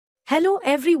Hello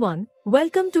everyone,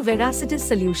 welcome to Veracity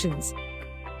Solutions.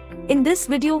 In this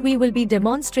video we will be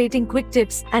demonstrating quick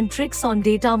tips and tricks on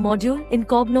data module in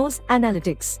Cognos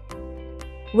Analytics.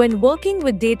 When working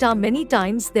with data, many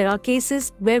times there are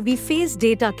cases where we face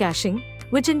data caching,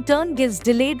 which in turn gives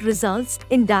delayed results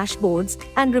in dashboards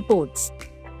and reports.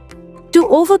 To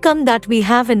overcome that, we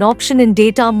have an option in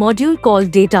data module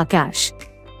called data cache.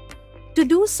 To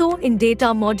do so, in data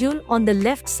module on the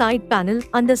left side panel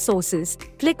under sources,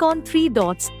 click on three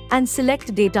dots and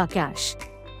select data cache.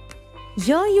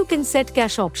 Here you can set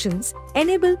cache options,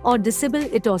 enable or disable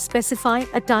it, or specify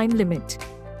a time limit.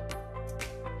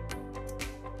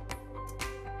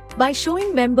 By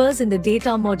showing members in the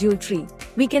data module tree,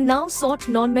 we can now sort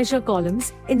non-measure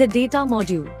columns in the data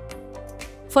module.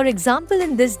 For example,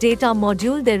 in this data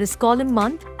module there is column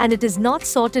month and it is not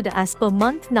sorted as per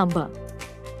month number.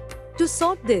 To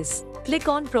sort this, click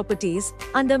on Properties,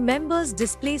 under Members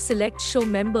Display select Show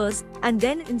Members and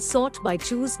then in Sort by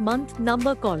choose Month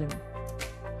Number column.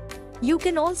 You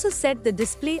can also set the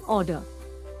display order.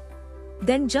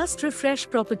 Then just refresh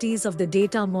properties of the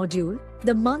data module,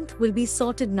 the month will be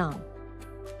sorted now.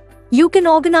 You can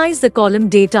organize the column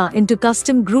data into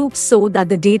custom groups so that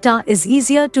the data is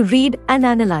easier to read and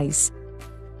analyze.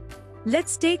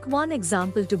 Let's take one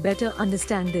example to better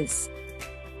understand this.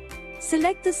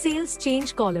 Select the Sales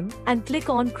Change column and click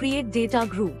on Create Data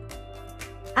Group.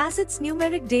 As it's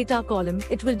numeric data column,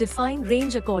 it will define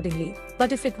range accordingly,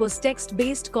 but if it was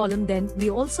text-based column, then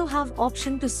we also have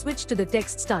option to switch to the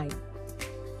text style.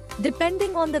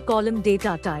 Depending on the column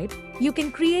data type, you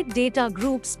can create data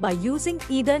groups by using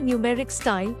either numeric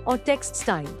style or text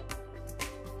style.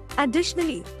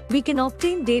 Additionally, we can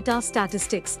obtain data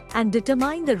statistics and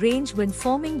determine the range when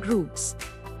forming groups.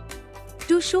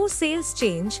 To show sales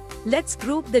change, let's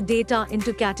group the data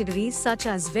into categories such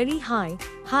as very high,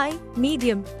 high,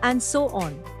 medium, and so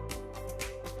on.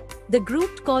 The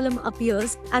grouped column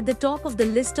appears at the top of the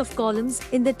list of columns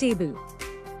in the table.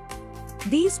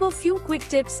 These were few quick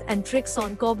tips and tricks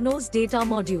on Cognos data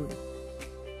module.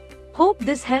 Hope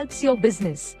this helps your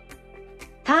business.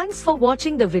 Thanks for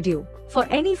watching the video. For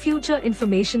any future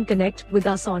information, connect with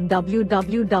us on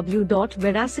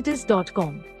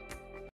www.veracities.com.